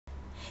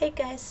Hey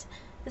guys,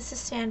 this is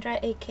Sandra,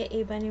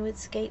 aka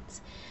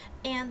Bunnywithskates,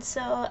 and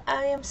so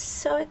I am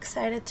so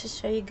excited to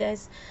show you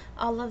guys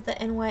all of the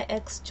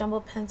NYX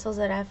jumbo pencils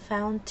that I've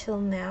found till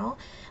now.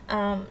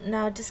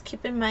 Now just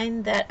keep in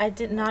mind that I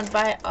did not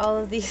buy all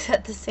of these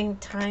at the same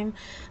time.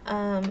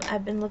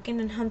 I've been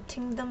looking and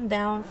hunting them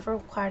down for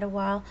quite a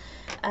while.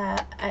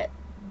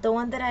 The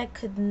one that I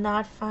could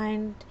not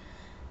find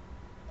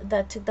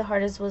that took the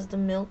hardest was the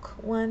milk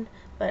one,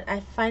 but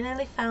I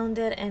finally found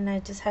it, and I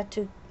just had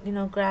to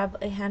grab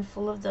a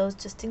handful of those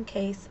just in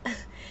case.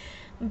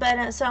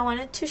 But so I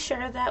wanted to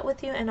share that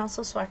with you and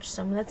also swatch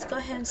some. Let's go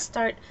ahead and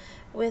start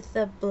with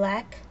the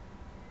black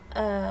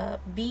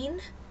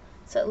bean.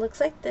 So it looks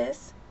like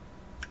this,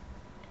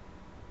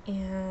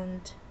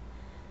 and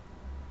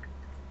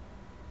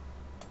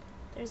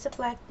there's a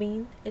black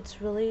bean.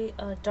 It's really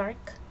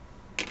dark.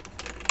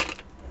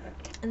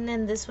 And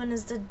then this one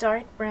is the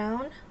dark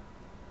brown.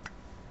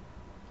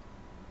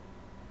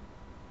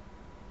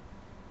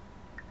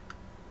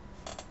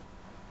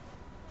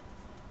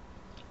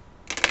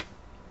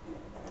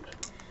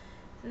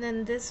 And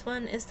then this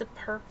one is the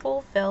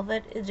purple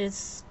velvet. It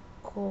is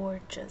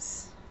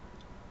gorgeous.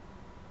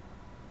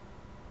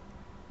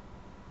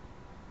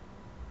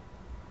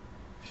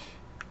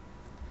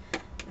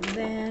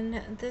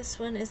 Then this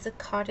one is the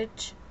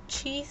cottage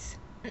cheese.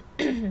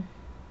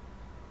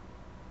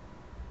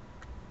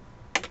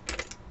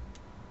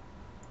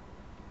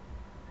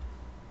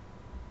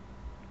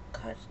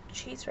 Cottage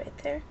cheese right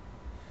there.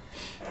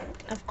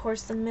 Of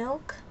course, the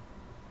milk.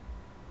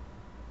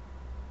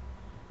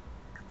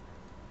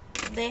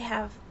 They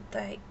have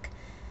like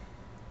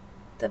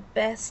the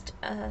best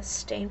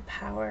stain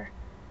power.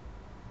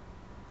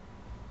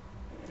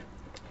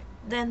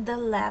 Then the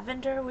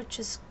lavender, which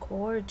is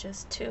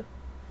gorgeous too.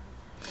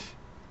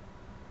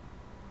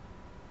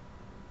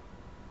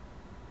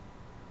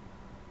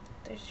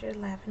 There's your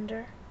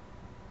lavender.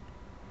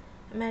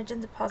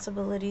 Imagine the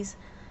possibilities.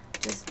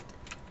 Just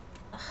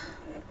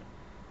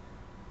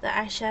the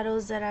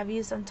eyeshadows that I've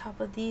used on top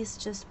of these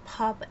just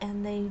pop,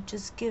 and they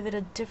just give it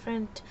a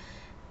different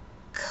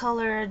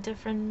color,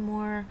 different,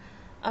 more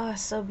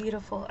so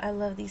beautiful. I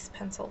love these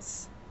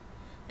pencils.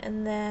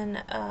 And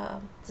then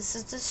this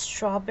is the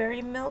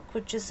strawberry milk,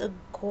 which is a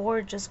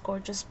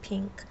gorgeous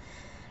pink.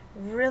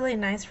 Really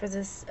nice for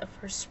this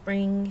for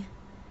spring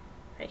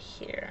right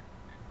here.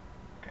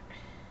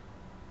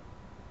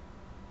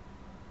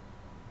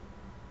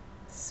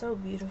 So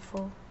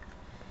beautiful.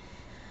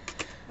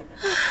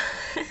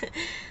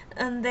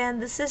 And then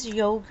this is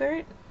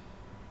yogurt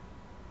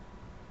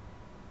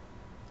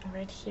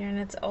right here, and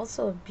it's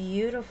also a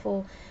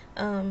beautiful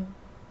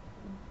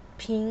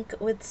pink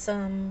with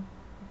some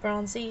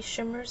bronzy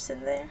shimmers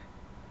in there.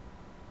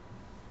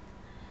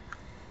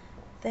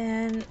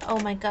 Then, oh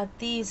my god,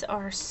 these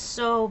are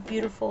so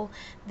beautiful.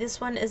 This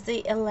one is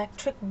the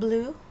electric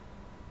blue.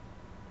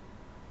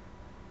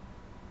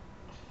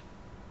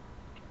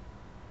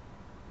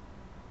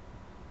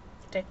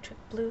 Electric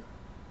blue.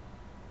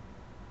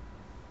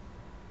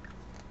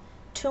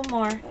 Two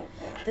more.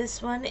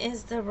 This one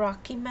is the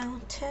Rocky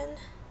Mountain.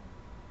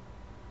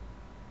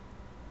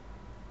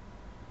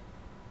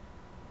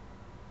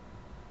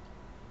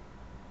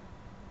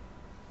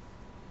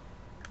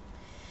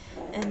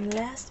 And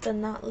last but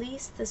not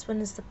least, this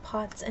one is the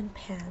Pots and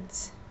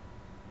Pans.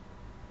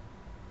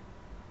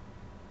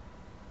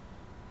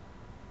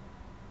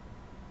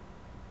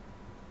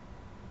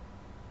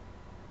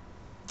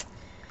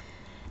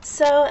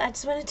 So I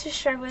just wanted to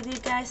share with you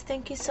guys.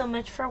 Thank you so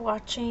much for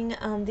watching.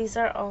 These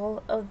are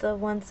all of the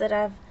ones that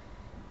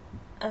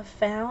I've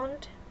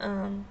found.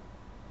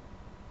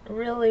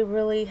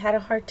 Really had a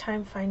hard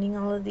time finding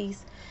all of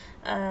these.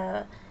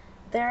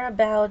 They're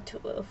about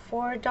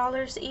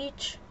 $4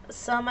 each.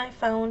 Some I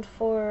found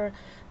for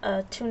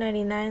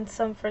 $2.99,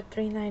 some for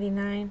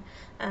 $3.99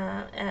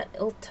 at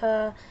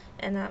Ulta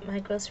and at my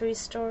grocery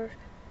store.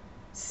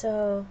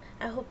 So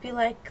I hope you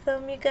like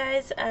them, you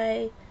guys.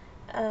 I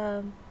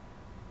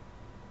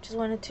just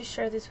wanted to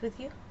share this with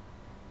you.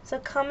 So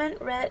comment,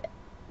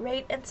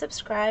 rate, and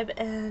subscribe,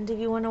 and if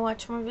you want to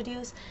watch more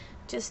videos,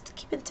 just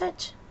keep in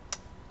touch.